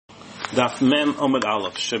Daf Mem Omid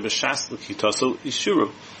Aleph Shebeshas L'Kitaso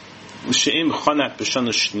Ishuru She'im Chanat B'Shana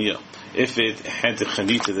Shniya. If it had the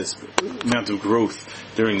chanita, this amount of growth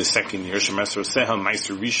during the second year, Shemaser Seha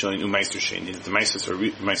Meiser Rishon and Meiser Sheni, the Meiser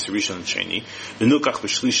Rishon and Sheni, the Nukach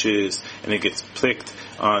B'Shlishis, and it gets plicked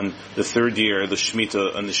on the third year, the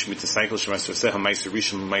Shemitah, on the Shemitah cycle, Shemaser Seha Meiser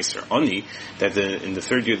Rishon and Meiser Ani, that in the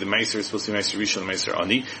third year the Meiser is supposed to be Meiser Rishon and Meiser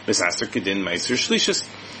Ani, Mesaser Kedin Meiser Shlishis.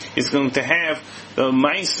 It's going to have the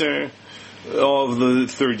Meiser of the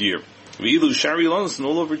third year. And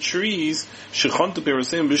all over trees,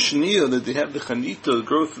 that they have the chanita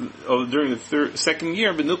growth during the second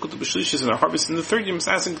year, but and are harvest in the third year,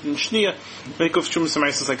 make of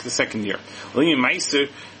shumas like the second year. With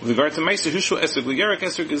regard to meiser,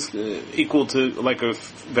 esrog is equal to like a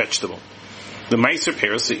vegetable. The meiser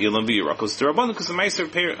pears to ilam v'yirakos derabbanan, because the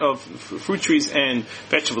meiser pair of fruit trees and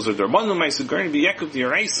vegetables are derabbanan. Meiser garden v'yekov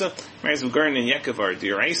d'yaraisa, meiser garden and yekov are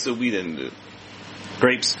d'yaraisa, wheat and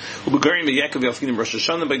grapes. By Garden Rosh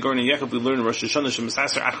Hashanah, by Garden Yaakov we learn in Rosh Hashanah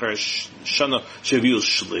Shemasaser Achar Shana Shavil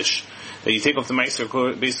Shlish, that you take off the meiser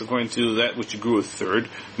based according to that which you grew a third.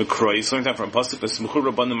 Mekroi, so time from Pasuk, Smuchur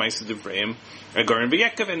Rabbanan Meiser Devrayim, by Garden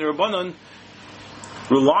Yaakov, and the Rabbanan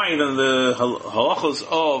relied on the halachos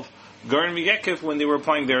of Garden V'Yekov when they were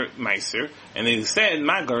applying their meiser, and they said,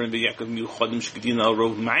 "Ma Garden V'Yekov miuchadim shekadin al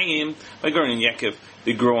rov mayim." By Garden V'Yekov,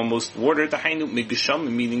 they grow on most water. The hainu migasham,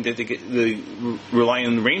 meaning that they rely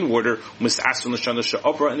on rainwater. Misasun l'shana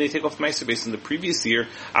she'avra, and they take off meiser based on the previous year.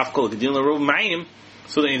 Afkol kadin al rov mayim.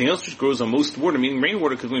 So that anything else which grows on most water, meaning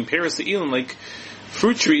rainwater, because when Paris Elam, like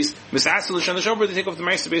fruit trees, Misasun l'shana she'avra, they take off the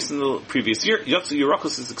meiser based on the previous year. Yatsu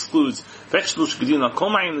Yerakos excludes vegetables shekadin al kol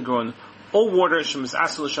mayim, they grow on all water, Shemis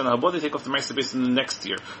Asel Shana Haba, they take off the meiser based in the next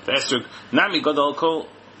year. The Esrog Nami Gadol Kol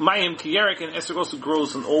Mayim Kiyerek, and Esrog also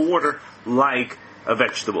grows in all water like a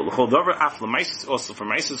vegetable. The Choldover Afla Meises, also for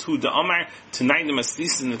Meises, who the Amar Tanai the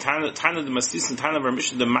Maslis and the Tana the Maslis and Tana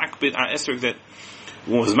Vermission the Makbid on Esrog that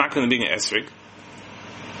was Mak in the beginning of Esrog.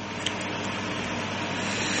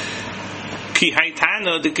 Ki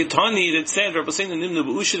Haitana, the Ketani that said, Rabbi saying the Nimna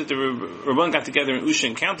B'Usha, that the Rabban got together in Usha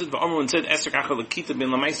and counted, but Amrun said, Esrog Achal L'Kita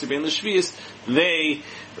Ben L'Meiser Ben L'Shvius, they,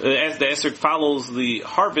 as the Esrog follows the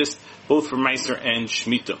harvest, both for Meiser and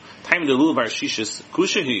Shemitah. Time the Lulav Shishis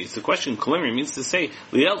Kushahi, it's a question, Kalimri means to say,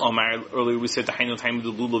 Liel Omar, earlier we said the Hainu time of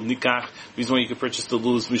the Lulav Nikach, the reason why you can purchase the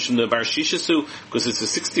Lulav Mishum the Bar Shishisu, because it's a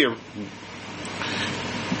 6th-year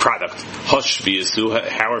product. Hoshviyasu,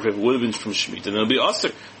 however, if it would have been from Shemitah, then it'll be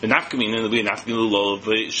Aser. The Nafkamin, and it'll be a Nafkamin Lulav,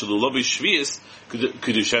 Shalulav Shviyas,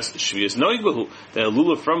 Kedushas Shviyas Noigbahu. The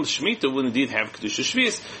Lulav from Shemitah would indeed have Kedushas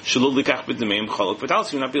Shviyas, Shalul Likach Bid the Meim Chalak, but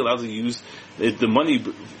also you'll not be allowed to use the money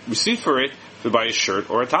received for it to buy a shirt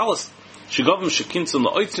or a talis. Shigavim Shekintzim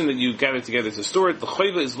La'oitzin, that you gather together to store it. The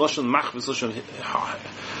Choyva is Lashon Machvis, Lashon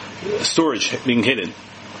storage being hidden.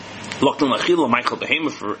 Lokton Lachila, Michael Behema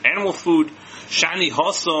for animal food. Shani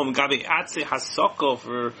Hosom Gabi Atse Hasoko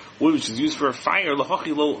for wood which is used for a fire.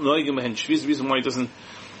 Lahachi lo noigim and shviz. The reason why it doesn't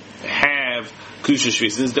have kedusha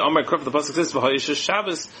shviz. This is the Amar Kraf. The pasuk says v'hayisha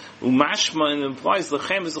Shabbos umashma, and implies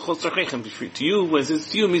lechem is a chol tzarchechem. To you, when it says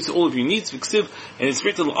to you, it means all of your needs. V'ksiv, and it's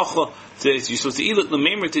written l'achla says you're supposed to eat it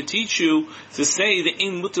l'meimer to teach you to say the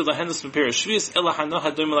ein muter lahenas from perish shviz ela hana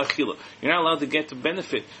hadoim lachila. You're not allowed to get to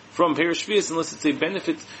benefit from perish shviz unless it's a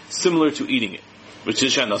benefit similar to eating it. Which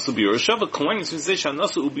is Shanasu Biur Shava. Kohen says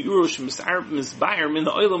Shanasu Ubiur Misbayer Min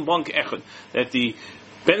the Oilam Bank Echad, that the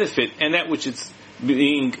benefit and that which is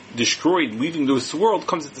being destroyed, leaving this world,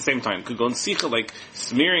 comes at the same time. Could go on Sicha, like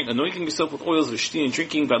smearing, anointing yourself with oils, v'shti, and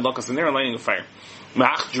drinking bad lakas, and there lighting a fire.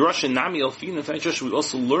 Ma'ach Drush and Nami Elfin. In fact, Josh, we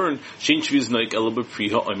also learn Shein Shviz Noik Elaba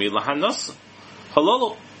Priha Oimei Lahanas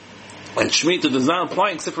Halolo. And Shemitah does not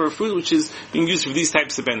apply except for a food which is being used for these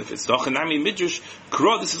types of benefits. The Achanami Midrash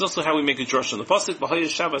Kro, this is also how we make a drush on the pasuk. B'Haya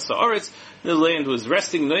Shabbos Haaretz, the land was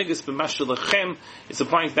resting. Noiges b'Mashal Lechem, it's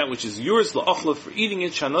applying to that which is yours. La'achla, for eating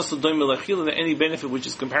it. Shanasu Doim Melachil, and any benefit which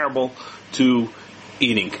is comparable to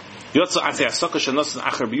eating. Yotza Atei Asaka Shanasu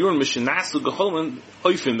Achar Biyur Mishanasu Geholman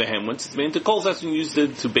Oifim Behem. Once it's made into coals, that's when you use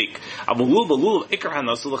it to bake. Abu Lulav Ikar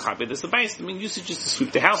Hanasu L'Chabed. That's the base. The main usage is to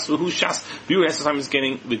sweep the house. Who Shas Biyur, that's the time it's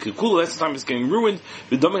getting V'Kikula, that's the time it's getting ruined.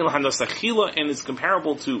 V'Doming L'Hanas Achila, and it's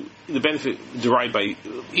comparable to the benefit derived by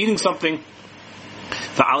eating something.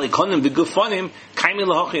 V'Ali Konim V'Gufanim Kaimi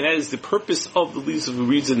L'Hachi, that is the purpose of the leaves of the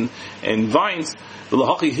reeds and vines.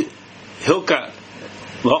 V'L'Hachi Hilka.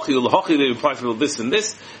 L'Hachi, they apply for this and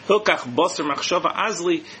this. Hilkach Basar Machshava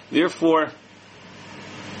Azli. Therefore,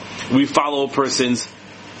 we follow a person's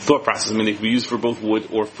thought process. I mean, it can be used for both wood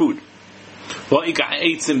or food. Well, you got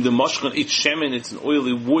eitzim, the mashkan, it's shemen, it's an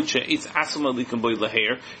oily wood, it's asama likan boy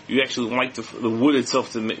lahair. You actually light the wood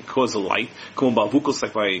itself to cause a light. Come on, balvukos,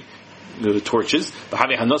 like by the torches. The have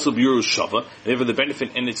hanasu biuru shava. Therefore, the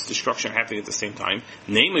benefit and its destruction happening at the same time.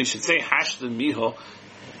 Namely, you should say hashda miho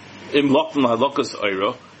im lokvan halakas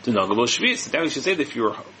oiro to nagabo shvius. Now you should say that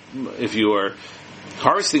if you are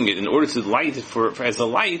harvesting it in order to light it for as a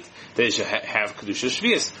light, that it should have kedusha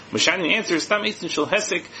shvius. Mashani answers, "Stam eitzin shel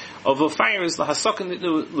hesek of a fire is lahasakan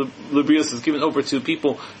librios is given over to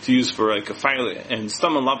people to use for like a fire, and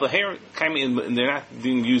stam and lav lahair and they're not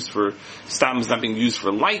being used for stam is not being used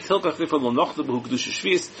for light. Hilkach therefore lo nochta b'hu kedusha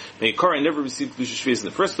shvius. May Korah never received kedusha shvius in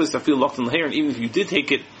the first place. I feel lochtan lahair, and even if you did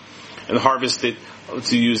take it and harvest it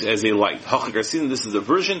to use as a light. Hachagarsin, this is a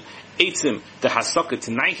version. Eitzim the hasaka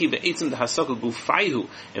tanaihi, the eitzim the hasaka gufaihu,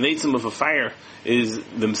 and the eitzim of a fire is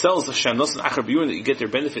themselves a shanos and achar biyurin that you get their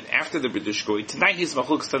benefit after they're destroyed. Tanaihi is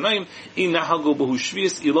machlok tanaim in nahago bahu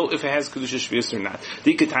shvius ilo if it has kedusha shvius or not.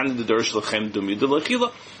 The katana the dorish lachem dumi the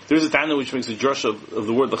lachila. There's a tana which makes a drush of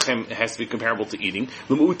the word lachem has to be comparable to eating.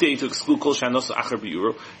 L'mu'utei to exclude kol shanos achar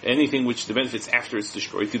biyuro, anything which the benefits after it's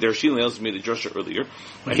destroyed. The Darshil Nails made a drusha earlier.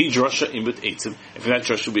 He drusha in with eitzim. If that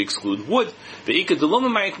drusha we exclude wood. The ikad deloma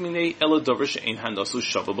ma'ik minei ela dover she'ein hanasu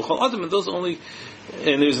shava b'chol adam, and those only,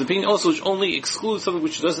 and there's an opinion also which only excludes something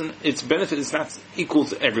which doesn't, its benefit is not equal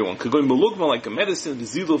to everyone. Could go in melugma like a medicine, the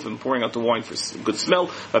ziluf, and pouring out the wine for good smell,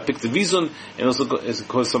 pick the vizun, and also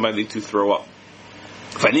cause somebody to throw up.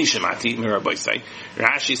 Rashi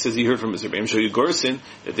says he heard from Mr. Rebbeim Shoyu Gorsin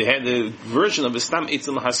that they had a version of the Stam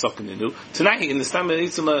Eitzim Hasakaninu. Tanahi, in the Stam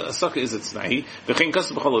Eitzim Hasaka is a Tanahi. V'chein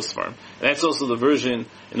Kasu B'chol Osfarm. And that's also the version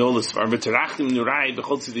in all the Sfarm. V'terachtim Nurai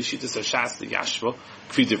B'chol Tzidei Shitas Hashas the Yashva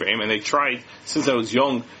Kfi Devreim. And they tried, since I was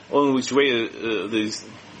young, only which way these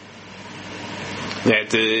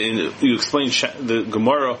that you explain the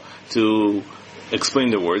Gemara to explain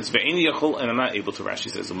the words. Ve'eni yachol, and I'm not able to. Rashi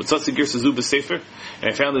says, "Mutzatzi girsa zu b'sefer,"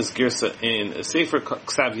 and I found this girsa in a sefer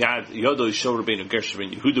ksav yad yodo yishol Rabbeinu Gershom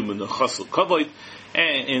ben Yehuda ben Chasel Kavod,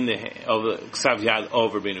 and in the of the ksav yad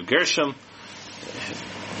of Rabbeinu Gershom.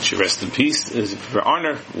 She rest in peace. For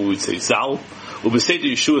honor, we would say Zal.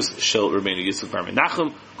 Ubeseder Yeshuas shel Rabbeinu Yisuf bar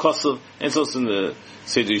Menachem Kosov, and it's also in the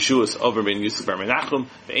Seder Yeshuas of Rabbeinu Yisuf bar Menachem.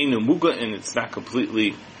 Ve'enu muga, and it's not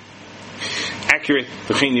completely accurate,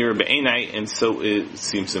 and so it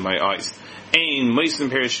seems in my eyes. Ein Meisim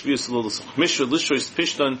Perish Shvius Mishra Lishrois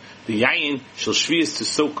Pishton, the Yayin shall Shvius to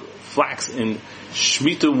soak flax in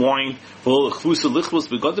Shemitah wine,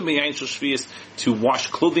 to wash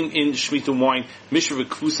clothing in Shemitah wine, Mishra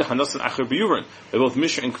V'Kfusa Hanasan Acher B'Yuran. By both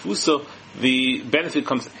Mishra and Kfusa, the benefit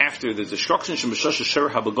comes after the destruction. Shemashasha Sher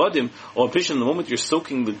Habagodim, or Pishon, the moment you're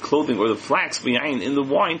soaking the clothing or the flax V'Yayin in the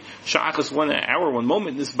wine, Sha'achas 1 hour, 1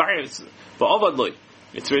 moment, this virus, Ba'avadloi.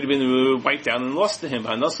 It's already been wiped down and lost to him.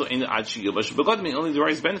 Only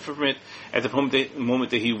derives benefit from it at the moment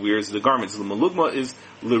that he wears the garments. The malugma is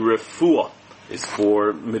l'refuah, is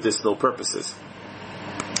for medicinal purposes.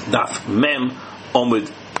 Daf mem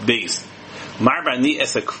omid beis. Marbani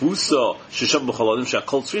es a kfusa sheshab b'chaladim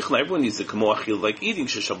she'akol tzrichna. Everyone needs to kamo achil like eating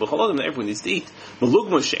sheshab b'chaladim. Everyone needs to eat.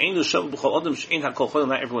 Malugma she'ein sheshab b'chaladim she'ein hakol chalim.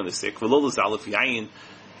 Not everyone is sick. V'lo l'zalef yayin.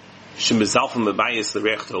 Shemizalfim Mabayis the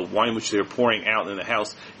rechto, wine which they're pouring out in the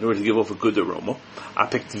house in order to give off a good aroma. I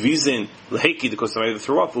picked vizin leheki because I had to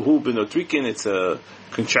throw up. Who benotrikin? It's a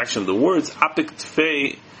contraction of the words. I picked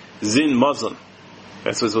fe zin mazon.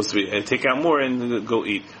 That's what it's supposed to be. Take out more and go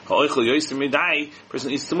eat.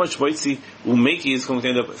 Person eats too much. Waitzi umeki is going to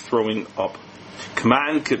end up throwing up.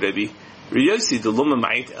 Kman kebebi.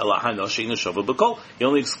 He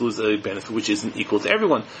only excludes a benefit which isn't equal to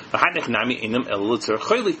everyone.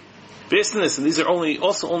 Based on this, and these are only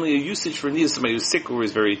a usage for neither somebody who's sick or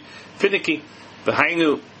is very finicky.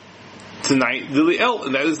 Tonight, and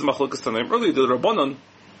that is the machlokas tonight earlier, the Rabbanon,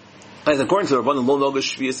 as according to the Rabbanon, lo noga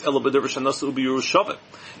shvius elo b'davar shanasu u'biyur shavet.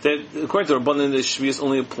 That according to the Rabbanon, the shvius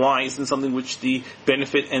only applies in something which the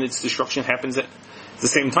benefit and its destruction happens at the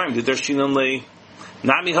same time. The darshinon lay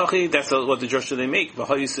nami hachi, that's what the drasha they make.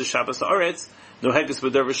 V'hayis Shabbos haaretz. No heges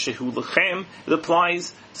b'davar shehu lechem. It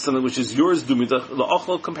applies to something which is yours dumida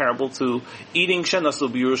la'achol, comparable to eating shanasu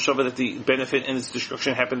b'yur shavet, that the benefit and its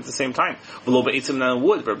destruction happen at the same time. V'lo b'eitzim na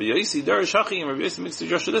wood. Rabbi Yosi darish hachi, and Rabbi Yosi makes the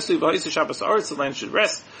drasha this way. V'hayis Shabbos haaretz, the land should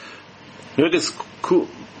rest. No heges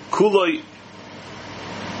kuloi.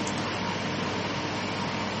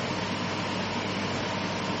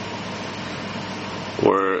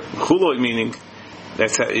 Or chuloi, meaning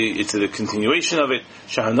That's how it's a continuation of it.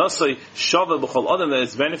 Shahanasai shava b'chol adam, that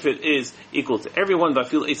its benefit is equal to everyone.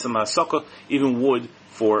 Vafil etzam ha'asaka, even wood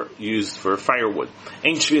used for firewood.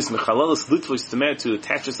 Ein shvius mechalalas litvois tamer, to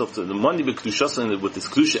attach yourself to the money b'kedushas with this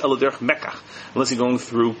kedusha eladerch mekach, unless you're going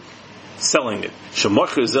through selling it.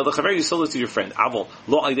 Shemachar zel lechaver, you sold it to your friend. Aval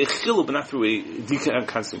lo aydei chilu, but not through a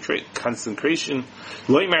consecration.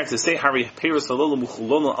 Lo yimar, to say hari peiros halolu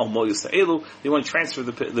muchulono al moyus ha'elu. They want to transfer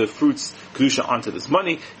the fruits kedusha onto this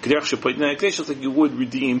money. Kederach shepoitna hekdesh, like you would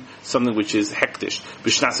redeem something which is hektish.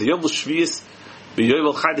 B'shnasa yovel shvius,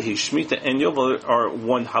 b'yovel chadehi shmita, and yovel are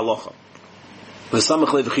one halacha. V'samach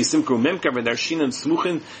le'v'chisimkru memkar v'darshin and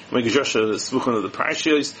smuchin, v'gejosh smuchin of the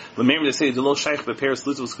parashiyos. Remember to say the lo shaykh b'peros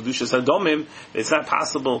litvos kedushas hadomim. It's not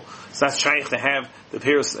possible. It's not shaykh to have the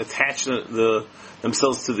peros attach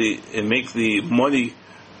themselves to and make the money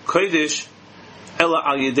kodesh ela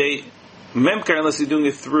al yedei memkar, unless you're doing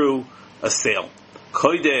it through a sale.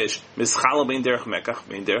 Kodesh mischala bein derech mekach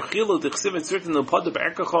bein derech chilo. Dichsiv, it's written in the pod of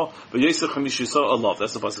erkacha v'yosef chamishuso alav.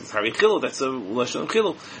 That's the pasuk. It's hari chilo. That's a lashon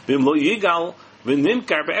chilo. V'im lo yigal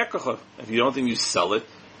v'nimkar be'erkacha. If you don't think you sell it,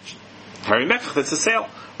 hari mekach. That's a sale.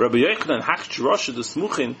 Rabbi Yochanan hach drasha the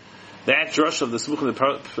smuchin. That drush of the smuchin,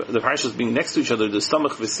 the parashas being next to each other, the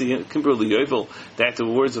samach v'si kimberly yovel, that the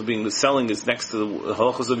words of being the selling is next to the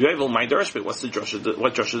halachos of yovel. My darshbit, what's the drush?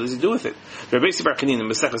 What drush does he do with it? Rabbi Yossi bar Kanin,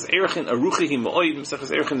 Mesechus Erechin, Aruchihi Ma'oid, Mesechus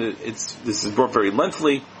Erechin, this is brought very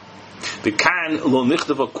lengthily. The kan lo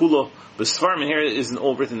nichtava kula b'sfarim, and here isn't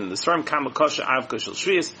all written in the svarim. Kama kasha av kashel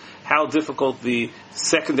shvius, how difficult the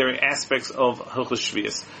secondary aspects of hilchos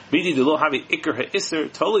shvius. Midi de lo havi ikar ha'isser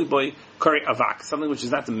totally by kari avak, something which is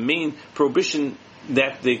not the main prohibition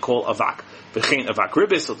that they call avak. V'chein avak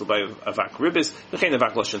ribis, so to buy avak ribis. V'chein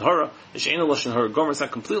avak lashon hara. V'chein lashon hara gomer. It's not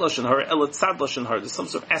complete lashon hara. Ela tzad lashon hara. There's some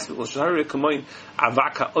sort of aspect lashon hara. Kamoin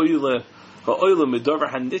avak ha'oyle. Is like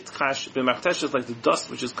the dust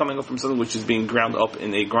which is coming up from something which is being ground up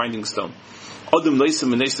in a grinding stone. Odom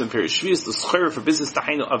leisim and leisim period shvius, the schera for business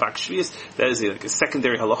tahainu avak shvius. That is like a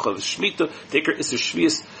secondary halacha of shmita. Deker iser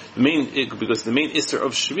shvius, because the main iser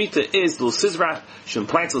of shmita is lo sizrach, shen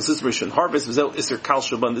plants, lo sizrach, shen harvest. V'zel iser kal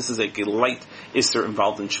shaban. This is like a light iser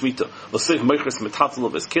involved in shmita. Lo sev meichres metatel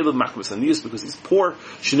of eskeled machmas anius, because he's poor.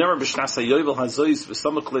 Shenever b'shnasa yovel hazois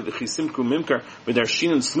v'samak le v'chisimkru mimkar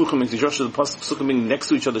v'darshin and smuchim and tijosh the pasukim being next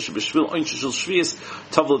to each other. Shebeshvil oin shishul shvius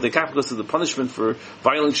tavlo dekaf, because of the punishment for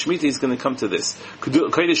violating shmita is going to come to this.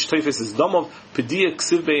 Kodesh Teifes is Domov, Pedia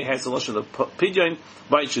Ksivbe has a lashon of Pidyon,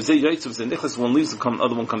 by Shazay Yaitzav Zenichas, one leaves, the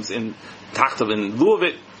other one comes in, Tachtav in lieu of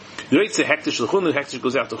it. Yaitzav Hektish Lechun, the Hektish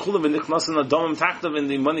goes out to Chulam, and Nichnasan Domim Tachtav, and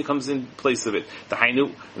the money comes in place of it. The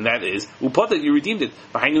Hainu, and that is, Upada, you redeemed it.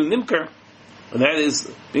 The Hainu Nimker, and that is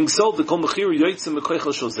being sold, the Kol Mechira Yaitzav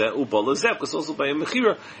Mekoichel Shozeh, Ubala Zeh, because also by a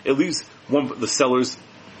Mechira, it leaves the seller's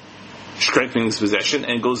strengthening his possession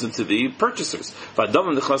and goes into the purchasers. And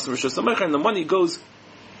the money goes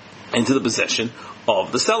into the possession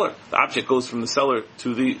of the seller. The object goes from the seller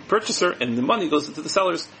to the purchaser, and the money goes into the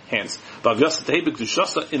seller's hands. In its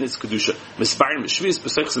kedusha,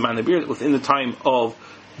 within the time of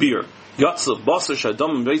beer,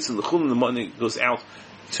 the money goes out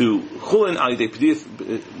to chulin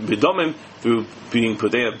through being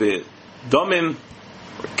podea bedomim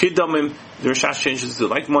or kiddomim. The Rashash changes to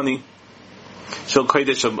like money. Shel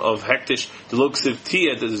kodesh of hektish, the loksiv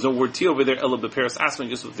tia, there's no word tia over there, ela beperas asman,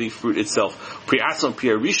 just with the fruit itself. Pri asman, pri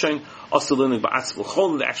arishain, asalin ba'atz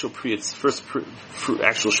v'chol, the actual pri, its first fruit,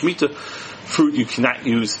 actual shmita, fruit you cannot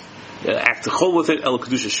use act chol with it, ela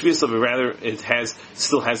kedusha shvius, but rather it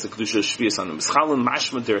still has the kedusha shvius on the mischalin,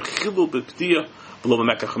 mashma, der chilu b'pdia, below the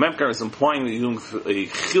mekach memkar, is implying that you're doing a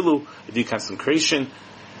chilu, a deconsecration,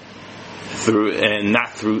 through, and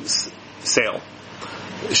not through sale.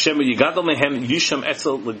 Shema Yigadol Mehem Yisham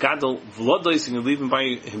Etzel Legadol Vlodois, and you leave him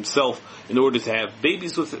by himself in order to have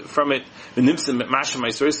babies from it. The Nimsim Masha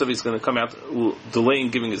Maisorasav, he's going to come out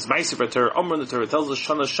delaying giving his Maiser for Torah. Omran, the Torah tells us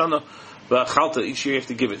Shana V'Chalta, each year you have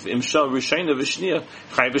to give it. Imshal Rishayna V'Shnia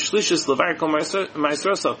Chai V'Shlishis Levarko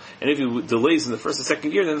Maisorasav, and if he delays in the first and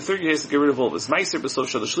second year, then the third year he has to get rid of all of his Maiser, B'Sov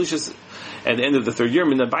Shal Shlishis, at the end of the third year,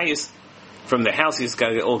 Minabayis, from the house, he's got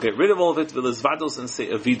to get rid of all of it, v'les vados, and say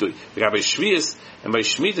avidui. We got by shvius, and by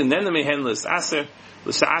shmit, and then the mehen l's'aser,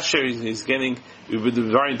 he's getting, it would be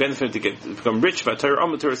very benefit to become rich, but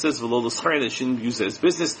Torah says, v'lo l'schar, that shouldn't use it as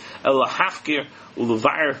business, el hafkir,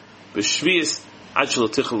 u'levar, b'shvius, ad shelo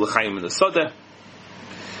tichel l'chaim in the soda,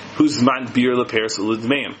 whose man beer l'peres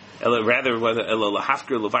u'ledmeim. Rather, whether ela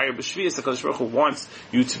lahafker levayer b'shvius, the Kadosh Baruch Hu wants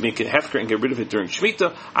you to make it hefker and get rid of it during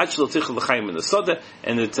shmita. Ad shelo tichel l'chaim in the soda,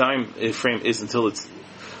 and the time frame is until it's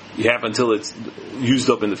You have until it's used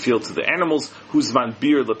up in the field to the animals. Who's man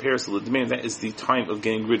beer la peris la demand? That is the time of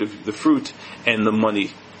getting rid of the fruit and the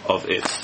money of it.